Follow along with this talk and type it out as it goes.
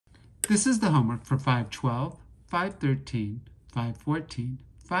This is the homework for 512, 513, 514,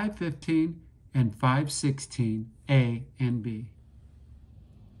 515, and 516, A and B.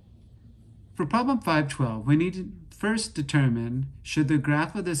 For problem 512, we need to first determine, should the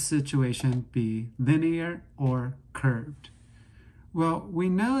graph of this situation be linear or curved? Well, we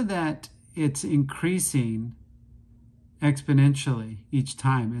know that it's increasing exponentially each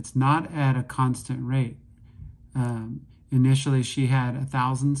time. It's not at a constant rate. Initially, she had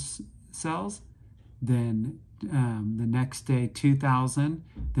 1,000 cells, then the next day 2,000,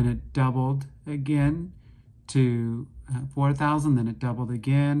 then it doubled again to 4,000, then it doubled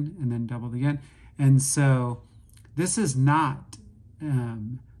again, and then doubled again. And so this is not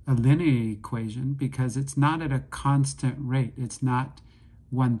a linear equation because it's not at a constant rate. It's not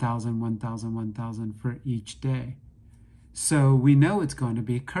 1,000, 1,000, 1,000 for each day. So we know it's going to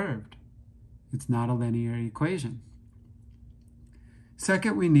be curved. It's not a linear equation.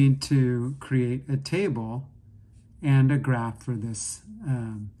 Second, we need to create a table and a graph for this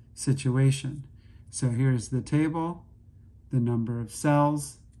situation. So here's the table, the number of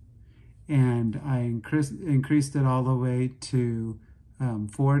cells, and I increased it all the way to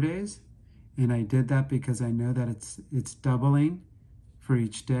 4 days. And I did that because I know that it's doubling for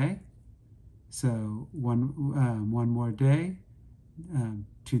each day. So one more day,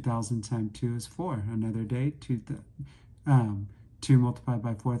 2,000 times 2 is 4. Another day, 2 multiplied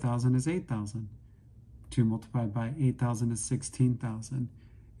by 4,000 is 8,000. 2 multiplied by 8,000 is 16,000.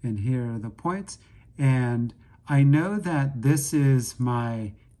 And here are the points. And I know that this is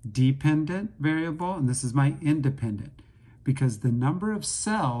my dependent variable and this is my independent, because the number of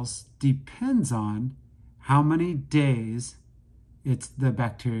cells depends on how many days the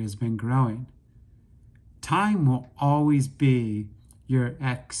bacteria has been growing. Time will always be your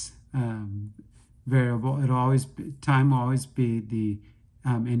x variable. Time will always be the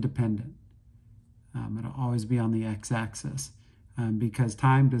independent. It'll always be on the x-axis because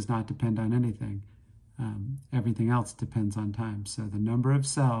time does not depend on anything. Everything else depends on time. So the number of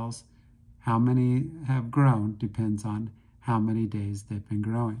cells, how many have grown, depends on how many days they've been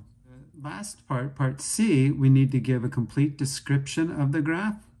growing. The last part C, we need to give a complete description of the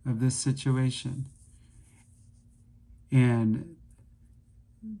graph of this situation. And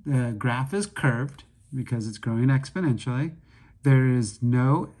the graph is curved because it's growing exponentially. There is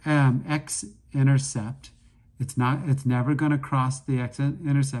no x-intercept. It's never going to cross the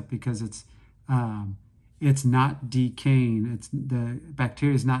x-intercept because it's not decaying. The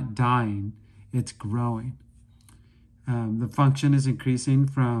bacteria is not dying. It's growing. The function is increasing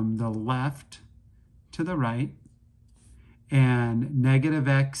from the left to the right. And negative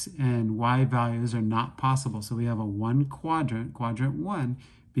x and y values are not possible. So we have a one quadrant 1,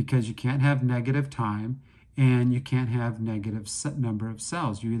 because you can't have negative time and you can't have negative number of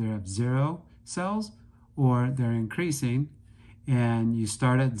cells. You either have 0 cells or they're increasing, and you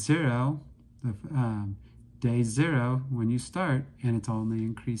start at 0, day 0 when you start, and it's only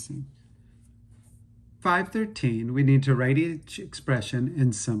increasing. 513, we need to write each expression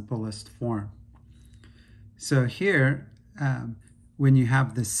in simplest form. So here, when you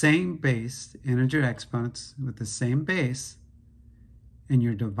have the same base, integer exponents with the same base, and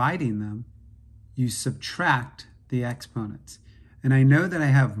you're dividing them, you subtract the exponents. And I know that I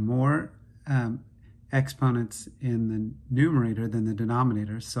have more exponents in the numerator than the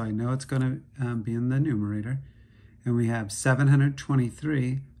denominator, so I know it's going to be in the numerator. And we have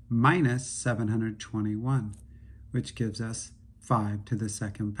 723 minus 721, which gives us 5 to the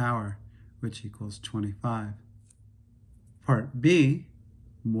second power, which equals 25. Part B,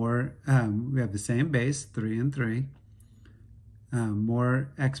 we have the same base, 3 and 3,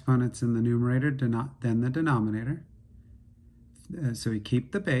 more exponents in the numerator than the denominator. So we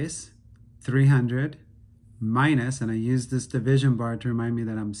keep the base, 300 minus, and I use this division bar to remind me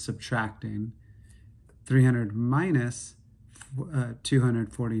that I'm subtracting, 300 minus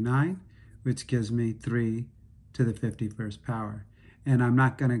 249, which gives me 3 to the 51st power. And I'm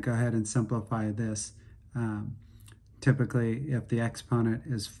not going to go ahead and simplify this. Typically, if the exponent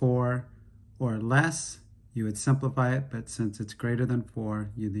is 4 or less, you would simplify it, but since it's greater than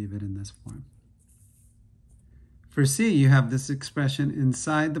 4, you leave it in this form. For C, you have this expression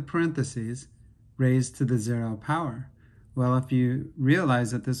inside the parentheses, raised to the 0 power. Well, if you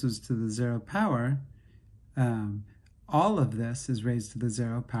realize that this was to the 0 power, all of this is raised to the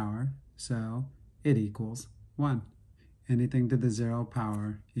 0 power, so it equals 1. Anything to the 0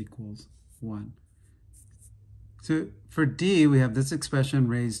 power equals 1. So for D, we have this expression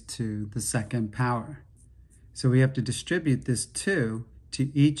raised to the second power. So we have to distribute this 2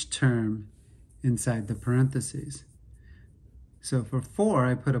 to each term inside the parentheses. So for 4,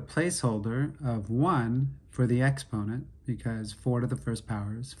 I put a placeholder of 1 for the exponent because 4 to the first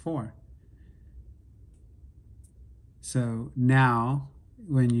power is 4. So now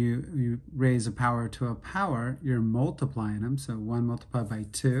when you raise a power to a power, you're multiplying them. So 1 multiplied by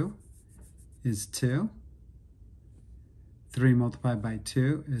 2 is 2. 3 multiplied by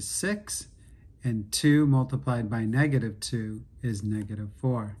 2 is 6. And 2 multiplied by -2 is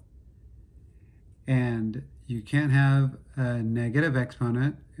 -4. And you can't have a negative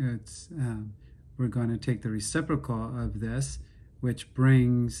exponent. We're going to take the reciprocal of this, which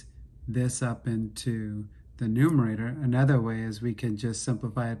brings this up into the numerator. Another way is we can just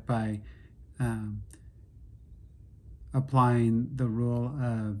simplify it by applying the rule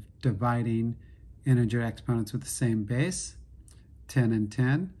of dividing integer exponents with the same base, 10 and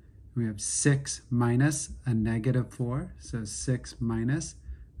 10. We have 6 minus a -4, so 6 minus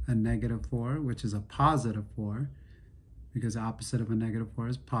a -4, which is a positive 4, because the opposite of a -4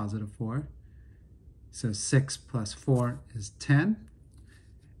 is positive 4. So 6 plus 4 is 10.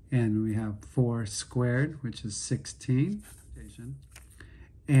 And we have 4 squared, which is 16.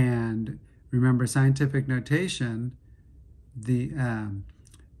 And remember, scientific notation, the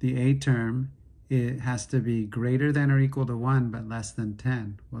A term, it has to be greater than or equal to 1, but less than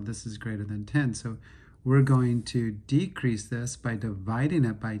 10. Well, this is greater than 10. So we're going to decrease this by dividing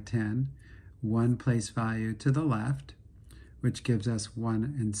it by 10, one place value to the left, which gives us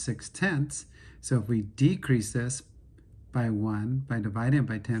 1 6/10. So if we decrease this by 1, by dividing it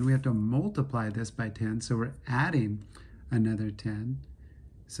by 10, we have to multiply this by 10, so we're adding another 10.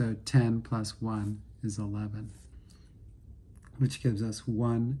 So 10 plus 1 is 11, which gives us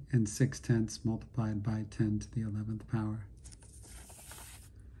 1 6/10 multiplied by 10 to the 11th power.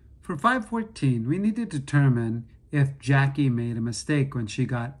 For 514, we need to determine if Jackie made a mistake when she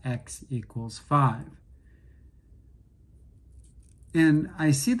got x equals 5. And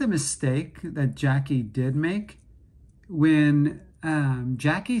I see the mistake that Jackie did make when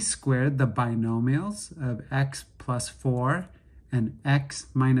Jackie squared the binomials of x plus 4 and x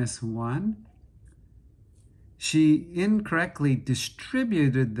minus 1. She incorrectly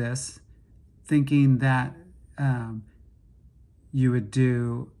distributed this, thinking that you would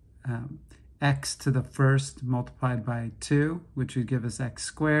do x to the first multiplied by 2, which would give us x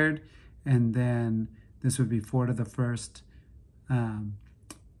squared, and then this would be 4 to the first, and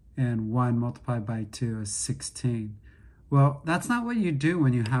 1 multiplied by 2 is 16. Well, that's not what you do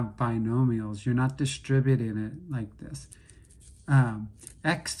when you have binomials. You're not distributing it like this.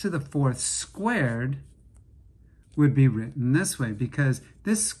 X to the 4th squared would be written this way, because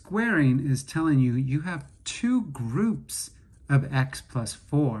this squaring is telling you you have 2 groups of x plus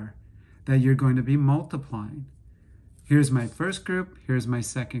 4 that you're going to be multiplying. Here's my first group, here's my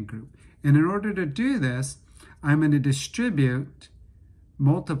second group. And in order to do this, I'm going to distribute,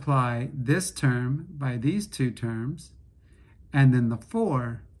 multiply this term by these 2 terms, and then the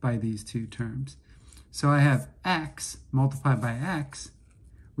 4 by these 2 terms. So I have x multiplied by x,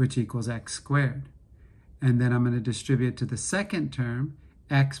 which equals x squared. And then I'm going to distribute to the second term,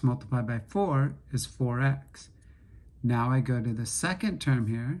 x multiplied by 4 is 4x. Now I go to the second term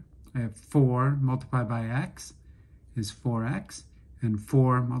here. I have 4 multiplied by x is 4x, and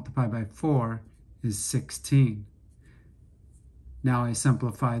 4 multiplied by 4 is 16. Now I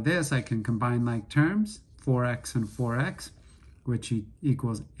simplify this. I can combine like terms, 4x and 4x, which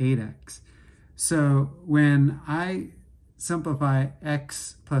equals 8x. So when I simplify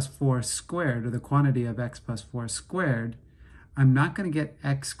x plus 4 squared, or the quantity of x plus 4 squared, I'm not going to get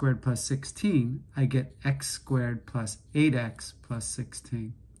x squared plus 16. I get x squared plus 8x plus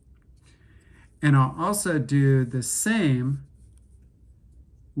 16. And I'll also do the same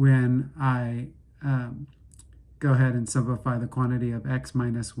when I go ahead and simplify the quantity of x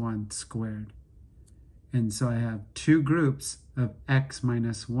minus 1 squared. And so I have 2 groups of x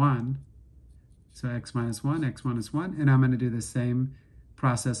minus 1. So x minus 1, x minus 1. And I'm going to do the same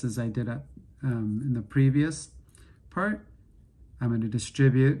process as I did in the previous part. I'm going to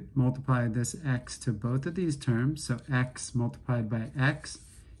distribute, multiply this x to both of these terms. So x multiplied by x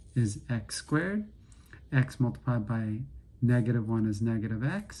is x squared. X multiplied by -1 is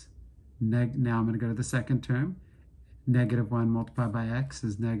 -x. Now I'm going to go to the second term. -1 multiplied by x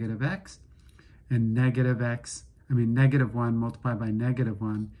is -x. And -1 multiplied by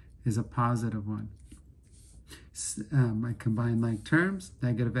 -1 is a +1. I combine like terms.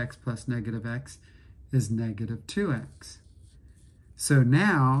 -x plus -x is -2x. So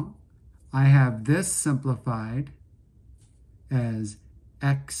now I have this simplified as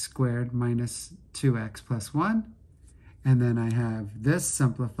x squared minus 2x plus 1. And then I have this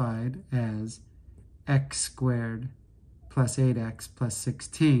simplified as x squared plus 8x plus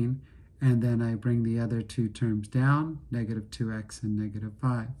 16, and then I bring the other two terms down, negative 2x and negative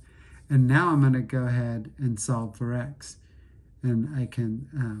 5. And now I'm going to go ahead and solve for x. And I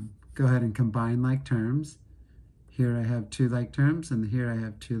can go ahead and combine like terms. Here I have two like terms, and here I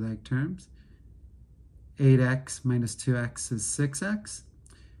have two like terms. 8x minus 2x is 6x.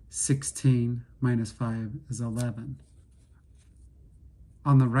 16 minus 5 is 11.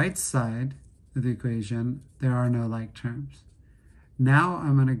 On the right side of the equation, there are no like terms. Now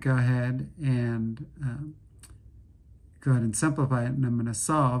I'm going to go ahead and simplify it, and I'm going to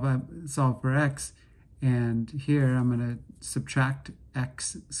solve for x. And here I'm going to subtract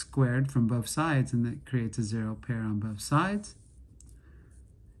x squared from both sides, and that creates a 0 pair on both sides.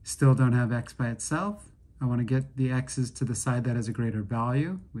 Still don't have x by itself. I want to get the x's to the side that has a greater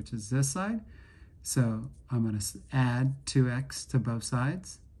value, which is this side. So I'm going to add 2x to both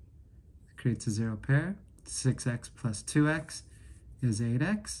sides. It creates a 0 pair. 6x plus 2x is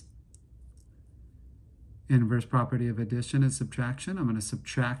 8x. Inverse property of addition is subtraction. I'm going to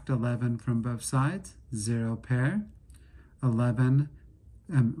subtract 11 from both sides. 0 pair. 1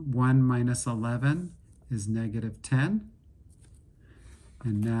 minus 11 is negative 10.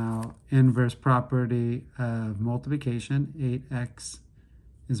 And now inverse property of multiplication, 8x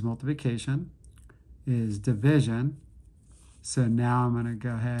is multiplication, is division. So now I'm going to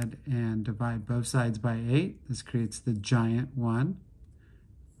go ahead and divide both sides by 8. This creates the giant 1.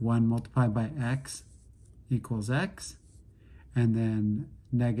 1 multiplied by x equals x. And then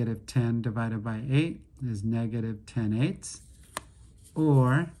negative 10 divided by 8 is negative 10/8.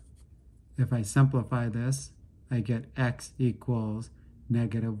 Or if I simplify this, I get x equals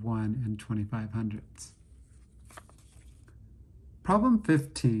negative 1 25/100. Problem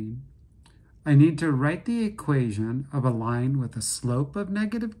 15, I need to write the equation of a line with a slope of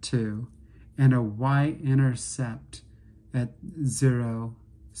negative 2 and a y-intercept at 0,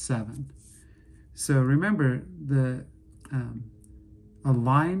 7. So remember, a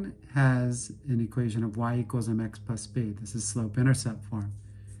line has an equation of y equals mx plus b. This is slope-intercept form.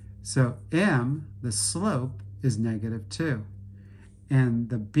 So m, the slope, is negative 2. And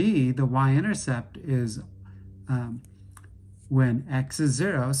the b, the y-intercept, is when x is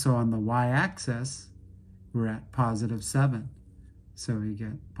 0, so on the y-axis, we're at positive 7. So we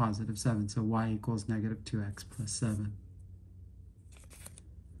get positive 7. So y equals negative 2x plus 7.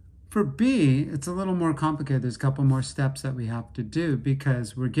 For b, it's a little more complicated. There's a couple more steps that we have to do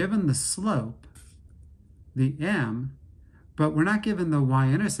because we're given the slope, the m, but we're not given the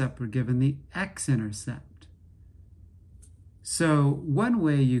y-intercept, we're given the x-intercept. So one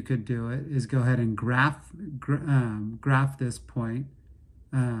way you could do it is go ahead and graph this point,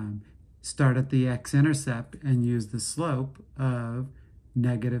 start at the x-intercept and use the slope of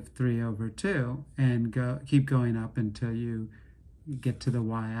negative 3 over 2 and keep going up until you get to the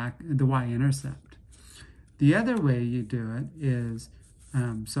y-intercept. The other way you do it is,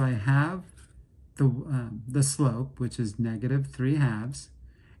 so I have the slope, which is negative 3/2,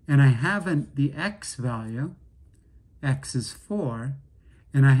 and I have the x value, x is 4,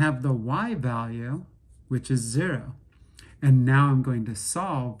 and I have the y value, which is 0. And now I'm going to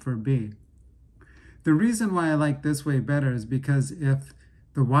solve for b. The reason why I like this way better is because if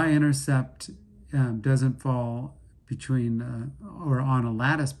the y-intercept doesn't fall between or on a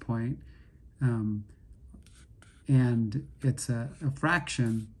lattice point, and it's a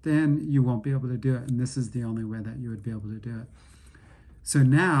fraction, then you won't be able to do it. And this is the only way that you would be able to do it. So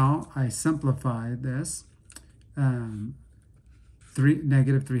now I simplify this.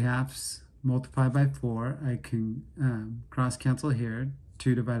 Negative 3/2 multiplied by 4. I can cross cancel here.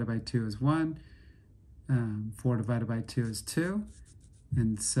 2 divided by 2 is 1. 4 divided by 2 is 2.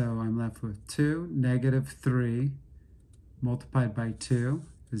 And so I'm left with 2. Negative 3 multiplied by 2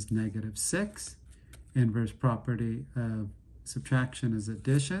 is negative 6. Inverse property of subtraction is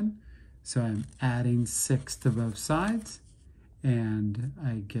addition. So I'm adding 6 to both sides. And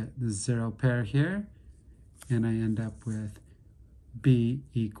I get the 0 pair here. And I end up with b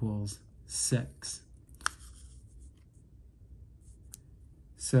equals 6.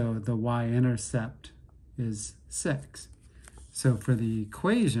 So the y-intercept is 6. So for the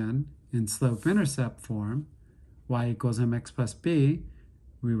equation in slope-intercept form, y equals mx plus b,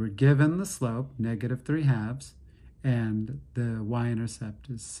 we were given the slope, negative 3/2, and the y-intercept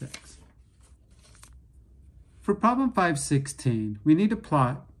is 6. For problem 516, we need to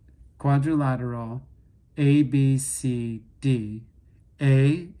plot quadrilateral A, B, C, D.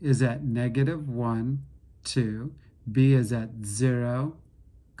 A is at negative 1, 2. B is at 0,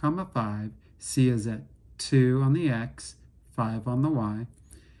 5. C is at 2 on the x, 5 on the y.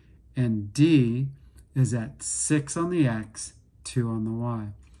 And D is at 6 on the x, 2 on the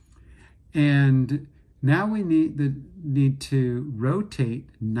y. And now we need to rotate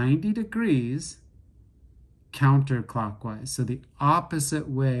 90 degrees counterclockwise, so the opposite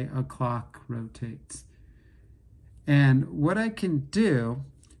way a clock rotates. And what I can do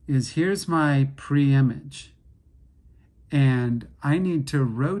is, here's my pre-image, and I need to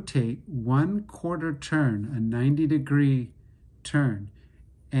rotate 1/4 turn, a 90-degree turn.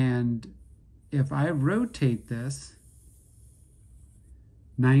 And if I rotate this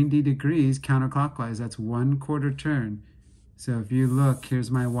 90 degrees counterclockwise, that's 1/4 turn. So if you look,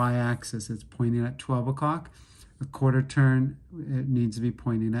 here's my y-axis. It's pointing at 12 o'clock. A 1/4 turn, it needs to be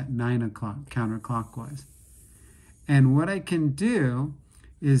pointing at 9 o'clock counterclockwise. And what I can do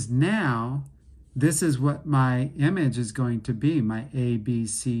is, now this is what my image is going to be, my A, B,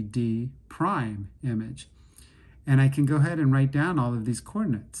 C, D prime image. And I can go ahead and write down all of these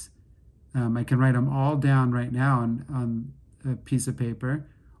coordinates. I can write them all down right now on a piece of paper,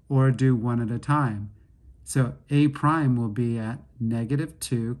 or do one at a time. So A prime will be at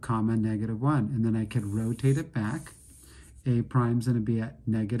 -2, -1, and then I could rotate it back. A prime's going to be at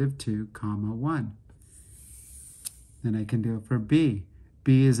 -2, 1. Then I can do it for B.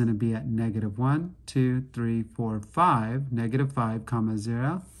 B is going to be at -1, 2, 3, 4, 5, -5,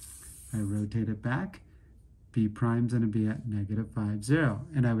 0. I rotate it back. B prime's going to be at -5, 0.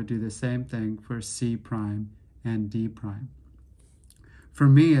 And I would do the same thing for C prime and D prime. For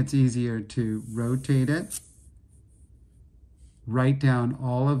me, it's easier to rotate it, write down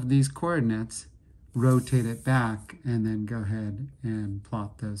all of these coordinates, rotate it back, and then go ahead and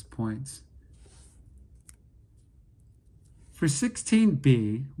plot those points. For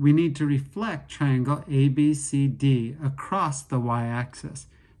 16b, we need to reflect triangle ABCD across the y-axis.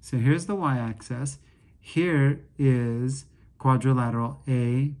 So here's the y-axis. Here is quadrilateral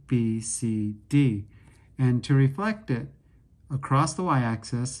ABCD. And to reflect it across the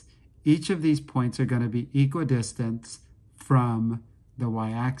y-axis, each of these points are going to be equidistant from the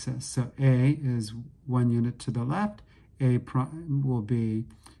y-axis. So A is 1 unit to the left. A prime will be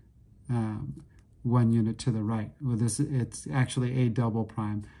 1 unit to the right. Well, it's actually A double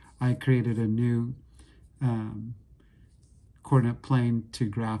prime. I created a new coordinate plane to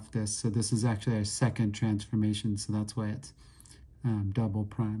graph this. So this is actually a second transformation, so that's why it's double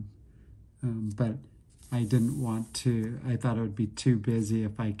prime. But I didn't want to, I thought it would be too busy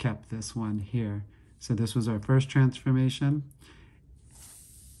if I kept this one here. So this was our first transformation.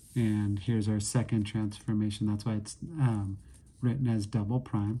 And here's our second transformation. That's why it's written as double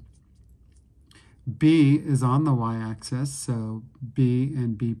prime. B is on the y-axis, so B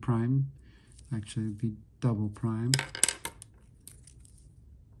and B prime actually would be double prime.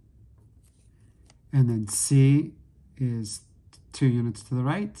 And then C is 2 units to the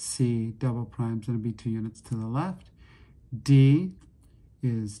right. C double prime is going to be 2 units to the left. D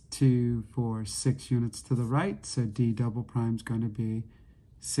is 2, 4, 6 units to the right, so D double prime is going to be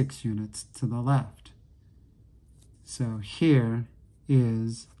 6 units to the left. So here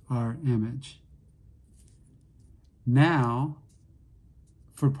is our image. Now,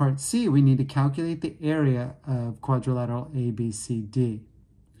 for part C, we need to calculate the area of quadrilateral ABCD.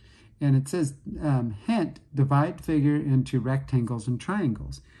 And it says, hint, divide figure into rectangles and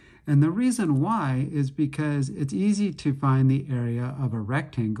triangles. And the reason why is because it's easy to find the area of a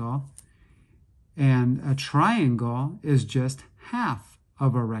rectangle, and a triangle is just half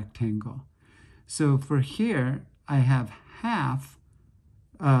of a rectangle. So for here, I have half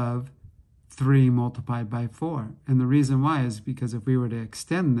of 3 multiplied by 4. And the reason why is because if we were to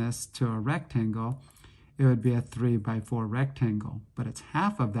extend this to a rectangle, it would be a 3 by 4 rectangle, but it's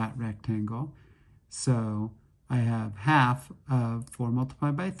half of that rectangle. So I have half of 4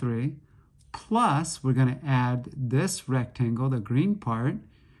 multiplied by 3, plus we're going to add this rectangle, the green part,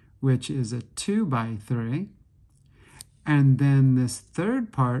 which is a 2 by 3. And then this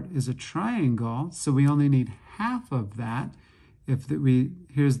third part is a triangle, so we only need half of that.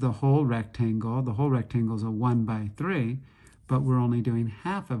 Here's the whole rectangle is a 1 by 3, but we're only doing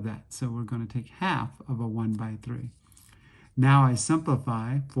half of that. So we're going to take half of a 1 by 3. Now I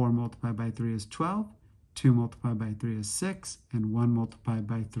simplify. 4 multiplied by 3 is 12, 2 multiplied by 3 is 6, and 1 multiplied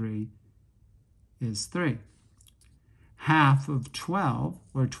by 3 is 3. Half of 12,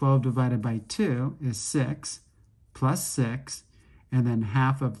 or 12 divided by 2, is 6, plus 6, and then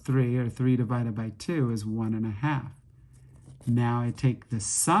half of 3, or 3 divided by 2, is 1.5. Now I take the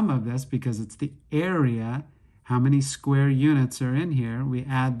sum of this, because it's the area, how many square units are in here, we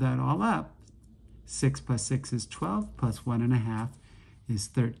add that all up. 6 plus 6 is 12, plus 1.5 is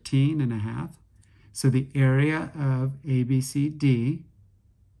 13.5. So the area of ABCD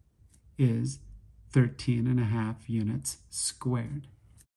is 13.5 units squared.